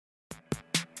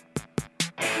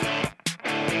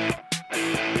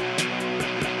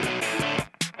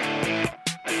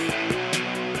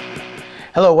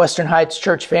Hello, Western Heights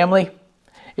Church family.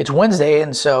 It's Wednesday,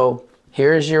 and so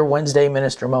here's your Wednesday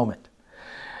Minister Moment.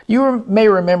 You may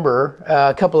remember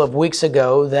a couple of weeks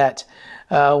ago that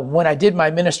when I did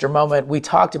my Minister Moment, we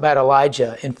talked about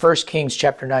Elijah in 1 Kings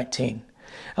chapter 19.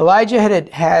 Elijah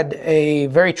had a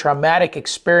very traumatic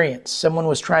experience. Someone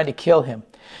was trying to kill him.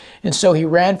 And so he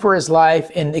ran for his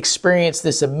life and experienced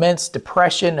this immense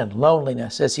depression and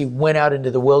loneliness as he went out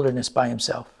into the wilderness by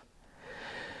himself.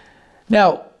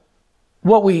 Now,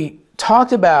 what we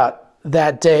talked about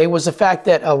that day was the fact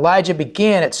that Elijah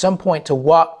began at some point to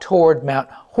walk toward Mount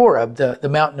Horeb, the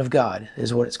mountain of God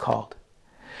is what it's called.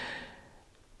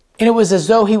 And it was as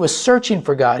though he was searching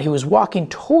for God. He was walking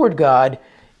toward God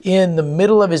in the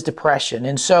middle of his depression.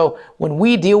 And so when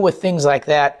we deal with things like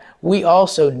that, we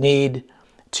also need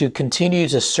to continue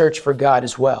to search for God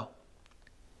as well.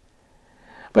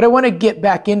 But I want to get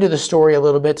back into the story a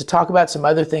little bit to talk about some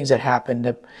other things that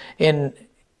happened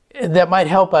that might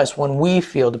help us when we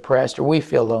feel depressed or we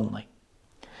feel lonely.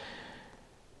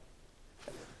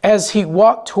 As he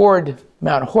walked toward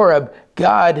Mount Horeb,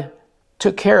 God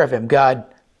took care of him. God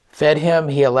fed him.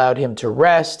 He allowed him to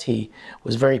rest. He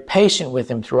was very patient with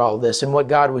him through all of this. And what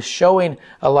God was showing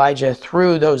Elijah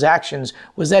through those actions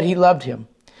was that he loved him,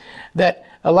 that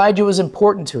Elijah was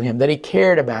important to him, that he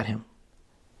cared about him.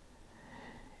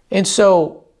 And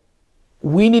so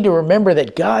we need to remember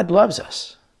that God loves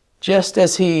us, just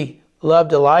as he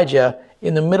loved Elijah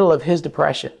in the middle of his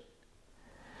depression.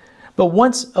 But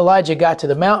once Elijah got to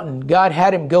the mountain, God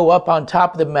had him go up on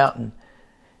top of the mountain.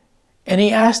 And he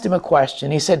asked him a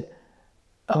question. He said,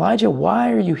 "Elijah,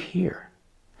 why are you here?"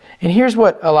 And here's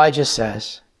what Elijah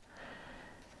says.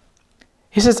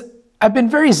 He says, "I've been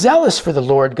very zealous for the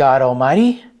Lord God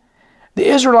Almighty. The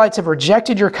Israelites have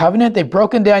rejected your covenant. They've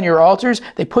broken down your altars.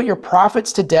 They put your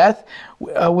prophets to death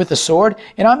with the sword.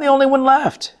 And I'm the only one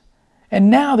left. And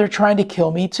now they're trying to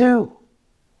kill me too."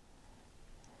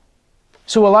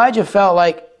 So Elijah felt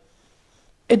like,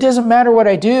 it doesn't matter what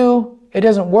I do. It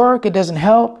doesn't work. It doesn't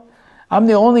help. I'm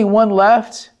the only one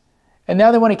left. And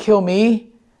now they want to kill me.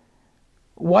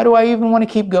 Why do I even want to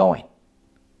keep going?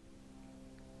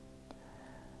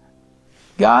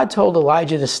 God told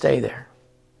Elijah to stay there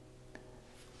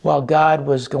while God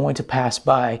was going to pass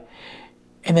by.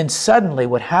 And then suddenly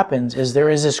what happens is there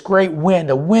is this great wind,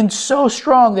 a wind so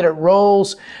strong that it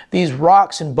rolls these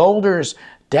rocks and boulders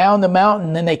down the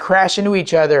mountain, and they crash into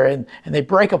each other and they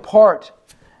break apart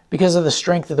because of the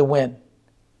strength of the wind.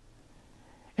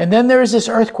 And then there is this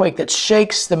earthquake that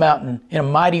shakes the mountain in a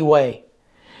mighty way.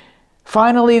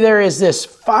 Finally, there is this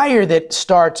fire that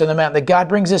starts on the mountain, that God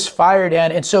brings this fire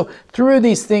down. And so through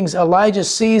these things, Elijah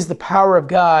sees the power of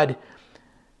God,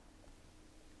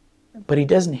 but he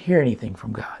doesn't hear anything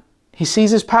from God. He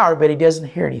sees his power, but he doesn't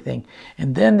hear anything.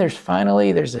 And then there's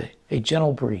a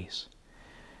gentle breeze.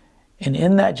 And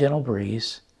in that gentle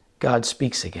breeze, God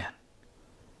speaks again.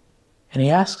 And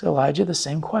he asks Elijah the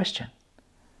same question.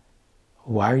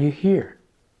 "Why are you here?"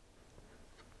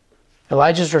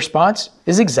 Elijah's response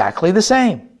is exactly the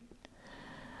same.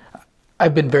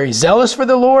 "I've been very zealous for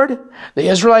the Lord. The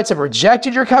Israelites have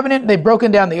rejected your covenant. They've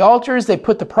broken down the altars. They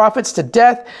put the prophets to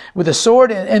death with a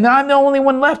sword. And I'm the only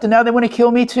one left. And now they want to kill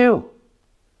me too."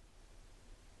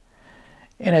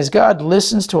 And as God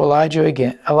listens to Elijah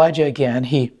again,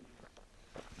 he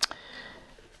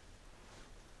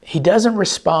doesn't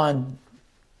respond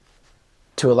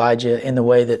to Elijah in the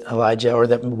way that Elijah or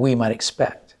that we might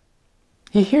expect.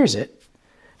 He hears it.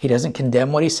 He doesn't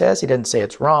condemn what he says. He doesn't say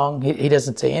it's wrong. He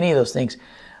doesn't say any of those things.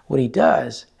 What he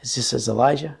does is just says,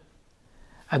 "Elijah,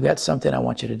 I've got something I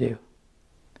want you to do."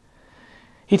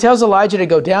 He tells Elijah to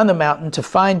go down the mountain to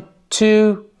find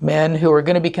two men who are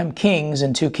going to become kings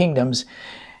in two kingdoms.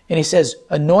 And he says,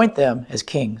 "Anoint them as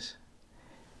kings,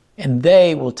 and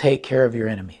they will take care of your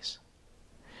enemies."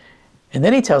 And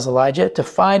then he tells Elijah to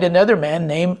find another man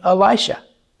named Elisha,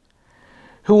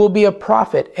 who will be a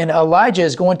prophet. And Elijah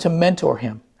is going to mentor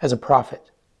him as a prophet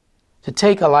to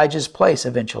take Elijah's place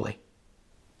eventually.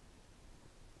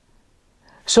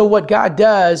 So what God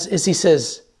does is he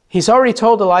says, he's already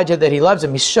told Elijah that he loves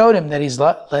him. He showed him that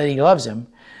that he loves him.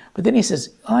 But then he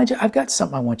says, "Elijah, I've got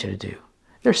something I want you to do.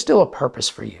 There's still a purpose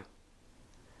for you.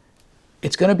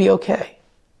 It's going to be okay.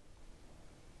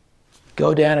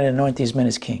 Go down and anoint these men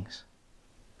as kings.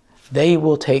 They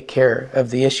will take care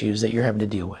of the issues that you're having to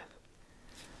deal with.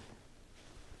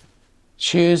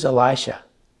 Choose Elisha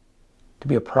to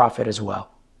be a prophet as well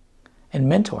and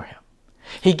mentor him."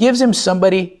 He gives him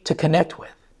somebody to connect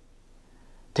with,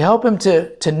 to help him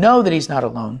to know that he's not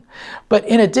alone. But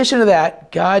in addition to that,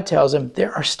 God tells him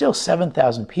there are still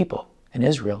 7,000 people in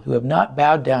Israel who have not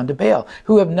bowed down to Baal,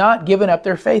 who have not given up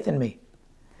their faith in me.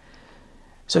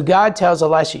 So God tells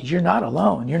Elisha, you're not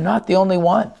alone. You're not the only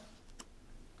one.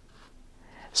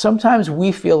 Sometimes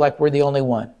we feel like we're the only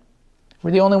one.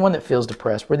 We're the only one that feels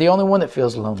depressed. We're the only one that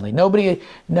feels lonely. Nobody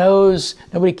knows,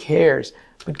 nobody cares,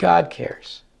 but God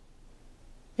cares.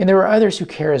 And there are others who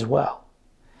care as well.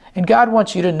 And God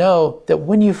wants you to know that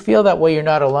when you feel that way, you're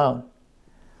not alone.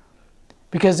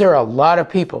 Because there are a lot of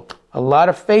people, a lot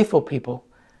of faithful people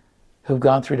who've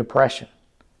gone through depression,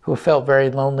 who have felt very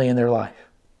lonely in their life.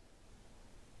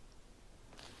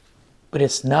 But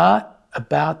it's not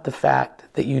about the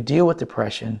fact that you deal with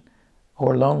depression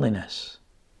or loneliness.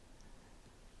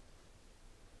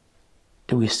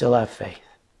 Do we still have faith?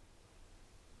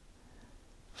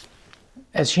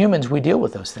 As humans, we deal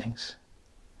with those things.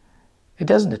 It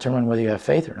doesn't determine whether you have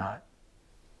faith or not.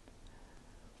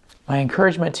 My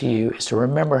encouragement to you is to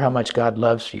remember how much God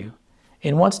loves you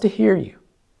and wants to hear you.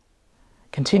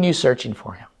 Continue searching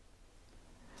for Him.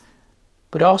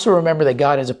 But also remember that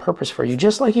God has a purpose for you,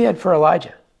 just like He had for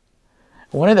Elijah.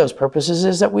 One of those purposes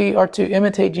is that we are to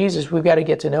imitate Jesus. We've got to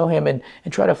get to know Him and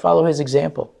try to follow His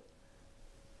example.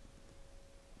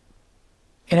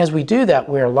 And as we do that,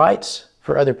 we are lights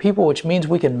for other people, which means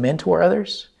we can mentor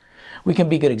others. We can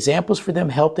be good examples for them,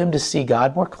 help them to see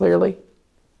God more clearly.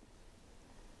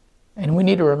 And we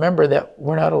need to remember that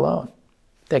we're not alone,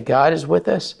 that God is with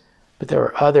us, but there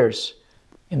are others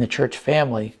in the church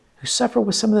family who suffer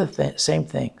with some of the same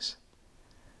things.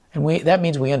 And that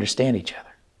means we understand each other.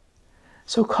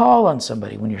 So call on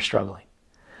somebody when you're struggling.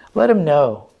 Let them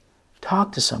know.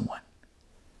 Talk to someone.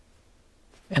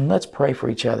 And let's pray for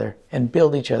each other and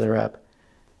build each other up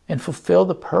and fulfill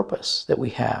the purpose that we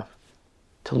have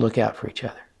to look out for each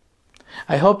other.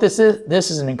 I hope this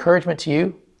is an encouragement to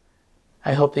you.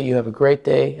 I hope that you have a great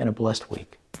day and a blessed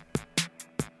week.